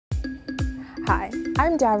Hi,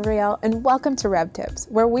 I'm Davriel, and welcome to REV Tips,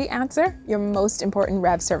 where we answer your most important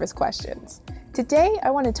REV service questions. Today, I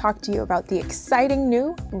want to talk to you about the exciting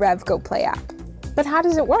new REV GO Play app. But how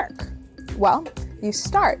does it work? Well, you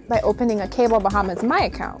start by opening a Cable Bahamas My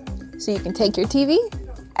account, so you can take your TV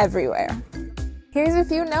everywhere. Here's a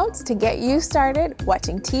few notes to get you started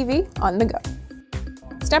watching TV on the go.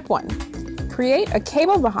 Step 1. Create a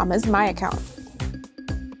Cable Bahamas My account.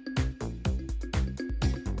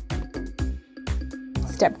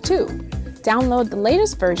 Step 2. Download the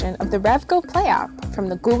latest version of the REV GO Play app from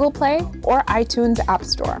the Google Play or iTunes App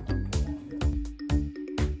Store.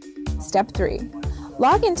 Step 3.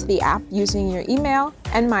 Log into the app using your email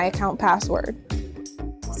and My account password.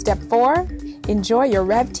 Step 4. Enjoy your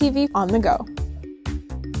REV TV on the go.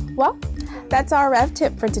 Well, that's our REV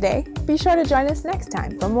tip for today. Be sure to join us next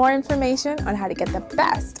time for more information on how to get the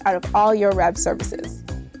best out of all your REV services.